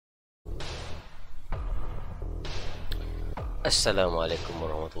Assalamualaikum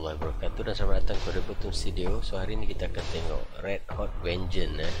warahmatullahi wabarakatuh dan selamat datang kepada Betul Studio. So hari ni kita akan tengok Red Hot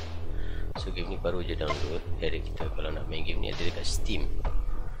Vengeance So game ni baru je download. Jadi kita kalau nak main game ni ada dekat Steam.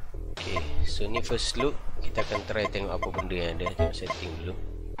 Okay, so ni first look. Kita akan try tengok apa benda yang ada. Tengok setting dulu.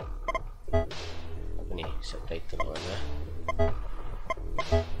 Apa ni? Subtitle mana?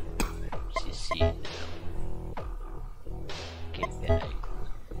 CC. Okay, then icon.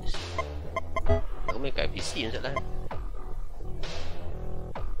 Aku main kat PC masalah.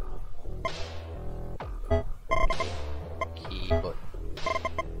 Keyboard.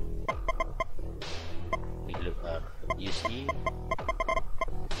 We look up. Use E.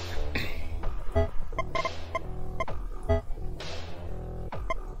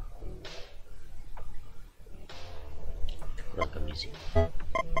 Kurangkan music.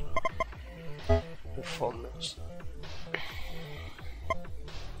 Performance.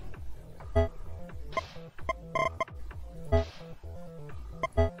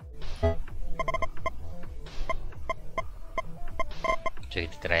 So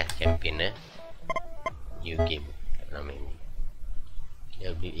kita try campaign new game nama ini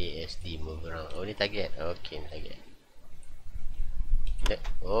WASD move around. Oh ni target. Okay ni target.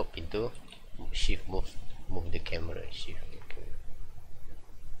 Oh pintu. Shift move the camera. Shift the camera.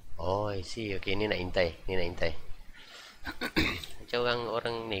 Oh I see. Okay ni nak intai. Ni nak intai. Macam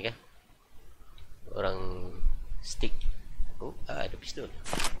orang ni kah? Orang stick. Oh ada pistol.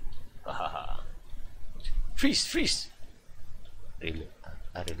 Freeze. Reload.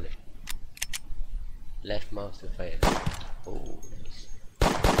 Reload. Left mouse to fire. Oh, nice.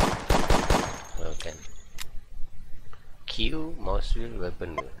 Oh, kan. Q, mouse wheel,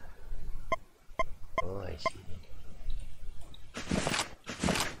 weapon wheel. Oh, I see.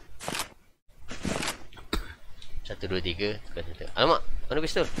 Satu, dua, tiga. Alamak, mana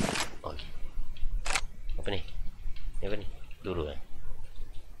pistol? Oh, okay. Apa ni? Ni apa ni? Peluru kan?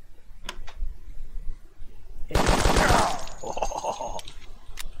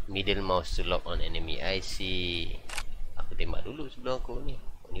 Middle mouse to lock on enemy. I see. Aku tembak dulu sebelum aku ni.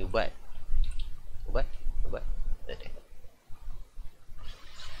 Oh, ni ubat. Ubat.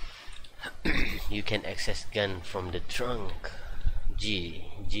 You can access gun from the trunk. G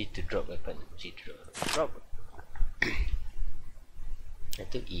to drop weapon. G to drop.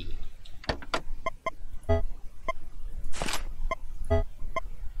 Itu E.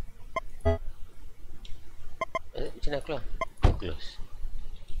 Macam nak keluar? Close.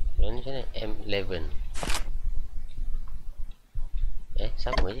 Yang ni macam mana? M11.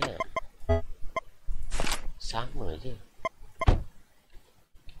 Sama je. Sama je.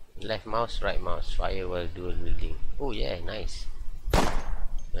 Left mouse, right mouse. Fire while dual wielding. Oh yeah, nice.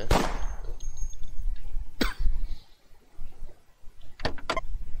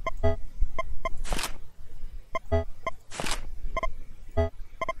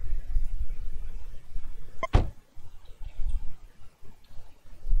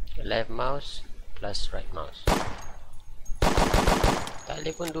 Left mouse plus right mouse. Tak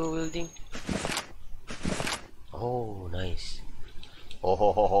boleh pun dual wielding. Oh nice.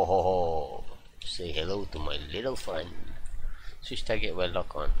 Oh. Say hello to my little friend. Switch target while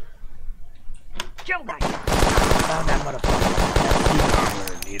lock on. Kill guy. Found that motherfucker. I'm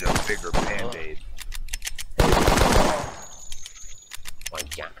gonna need a bigger band-aid.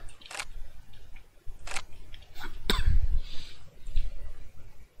 Wajah.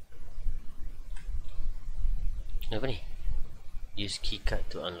 Apa ni? Use keycard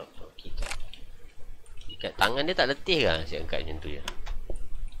to unlock. Keycard. Tangan dia tak letih ke? Saya angkat macam tu je.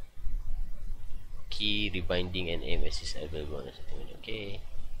 Key, rebinding and aim assist available. Okay.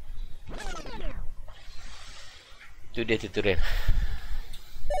 Itu dia tutorial.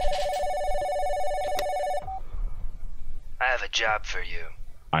 I have a job for you.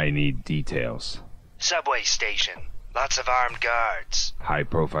 I need details. Subway station. Lots of armed guards. High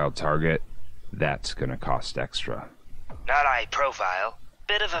profile target. That's gonna cost extra. Not high profile.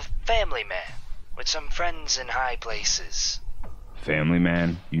 Bit of a family man. With some friends in high places. Family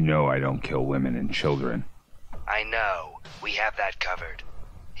man? You know I don't kill women and children. I know. We have that covered.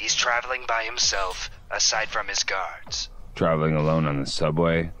 He's traveling by himself, aside from his guards. Traveling alone on the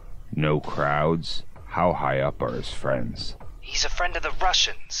subway? No crowds? How high up are his friends? He's a friend of the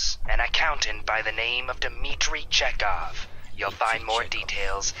Russians. An accountant by the name of Dmitry Chekhov. You'll find more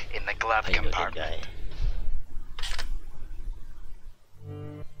details in the glove compartment.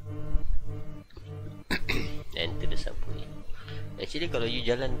 Enter the subway. Actually kalau you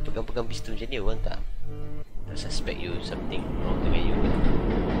jalan pegang-pegang pistol macam ni, orang tak suspect you something wrong dengan you.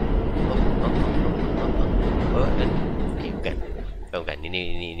 Bukan.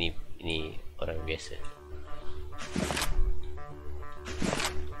 Ini orang biasa.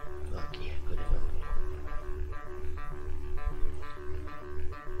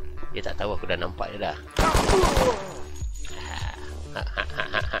 Dia tak tahu aku dah nampak dia dah.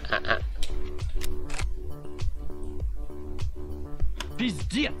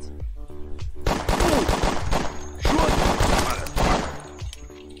 Пиздец!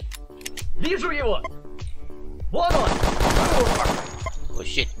 Вижу его! Вон он! Oh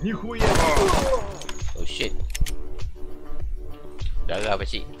shit. Нихуя! Oh shit. Darah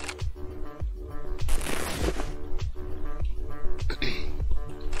pakcik.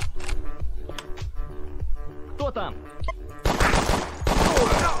 Кто там?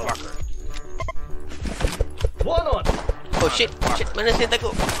 Вон он! Oh shit. Shit, mana saya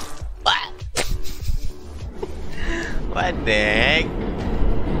takut? What? What the heck?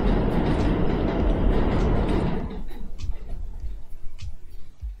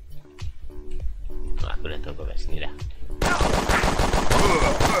 Aku dah tahu kau kat sini dah.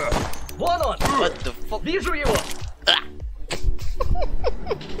 Вон он! What the fuck? Вижу его! Ah.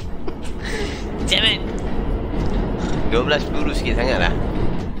 Damn it. 12 peluru sikit sangat lah.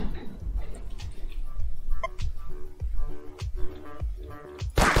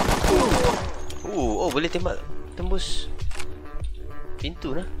 Oh, boleh tembak tembus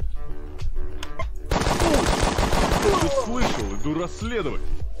pintu lah. Тут слышал, иду расследовать.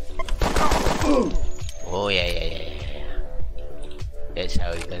 Oh yeah. That's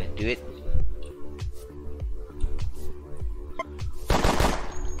how you gotta do it.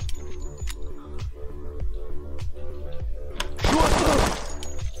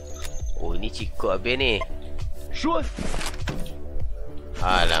 Oh, ini cikgu habis ni. Что?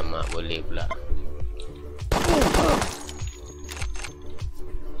 Alamak, boleh pula.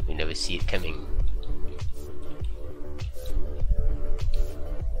 We never see it coming.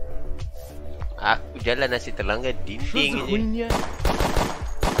 Aku jalan nasi terlanggar Что dinding за je. хуйня?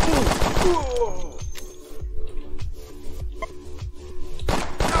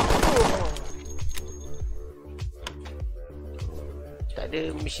 Tak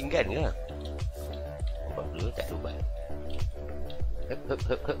ada machine gun ke? Ubat dulu tak ada ubat. Hup.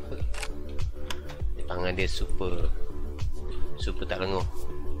 Tangan dia super tak lenguh.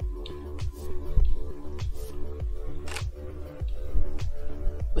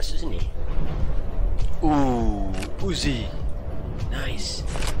 Masuk sini. Uzi. Nice.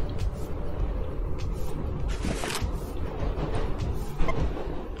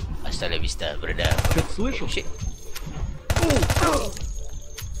 Hasta la vista, brother. Что-то слышал? Shit.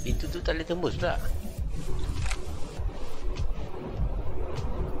 Pintu tu tak boleh tembus pula.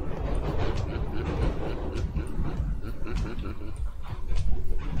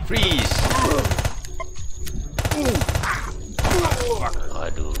 Freeze.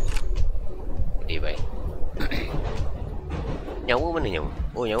 Aduh. Baik. Nyawa mana nyawa?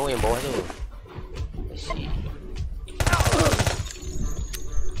 Oh, nyawa yang bawah tu. I see.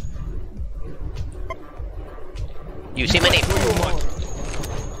 You say my name.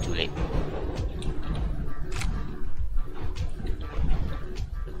 Too late.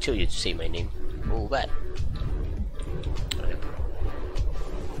 I tell you to say my name. Oh, bad.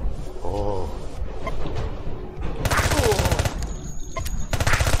 Oh.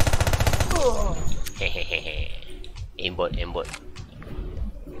 Hehehe. Aimbot.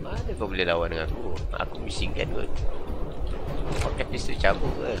 Mana kau boleh lawan dengan aku? Aku missing kan kot. Pakai pistol cabut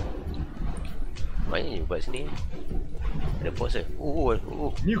ke? Banyak je buat sini. Ada bos ke? Oh.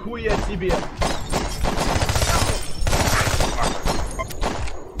 Нихуя себе!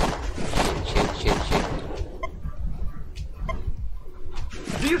 Shit.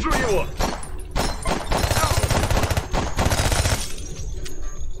 Вижу его!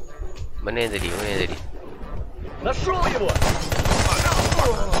 Mana yang tadi? Нашел его!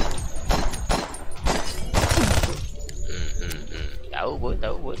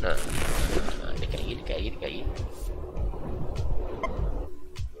 Tahu pun. Nah. Dekat lagi.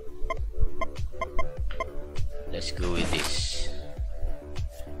 Let's go with this.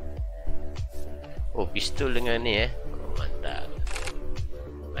 Oh, pistol dengan ni Oh,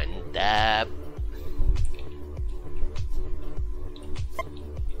 mantap.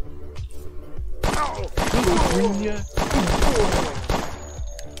 Что за хуйня?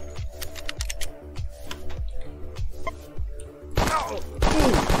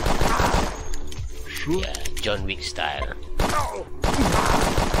 Ya, John Wick style.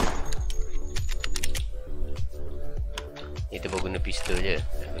 Itu baru guna pistol je.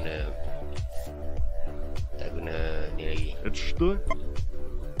 Tak guna ni lagi. Это что?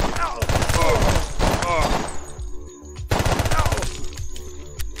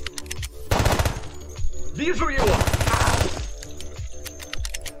 Вижу его!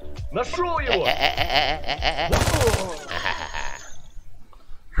 Нашел его!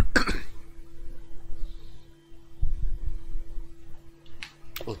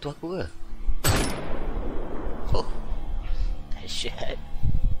 Oh, tu aku ke? Oh, dahsyat.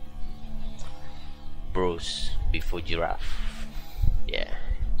 Bros before giraffe. Yeah,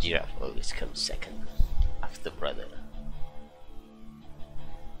 giraffe always comes second after brother.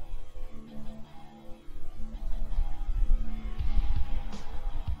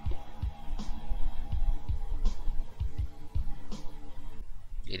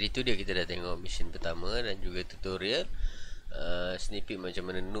 Jadi tu dia, kita dah tengok mission pertama dan juga tutorial. Snippet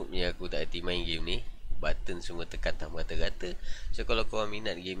macam mana noobnya aku tak hati main game ni. Button semua tekan tak mata-kata. So kalau korang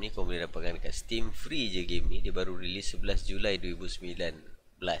minat game ni, korang boleh dapatkan dekat Steam. Free je game ni. Dia baru release 11 Julai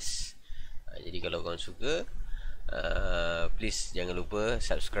 2019. Jadi kalau korang suka, please jangan lupa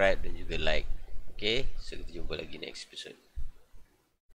subscribe dan juga like. Okay, so kita jumpa lagi next episode.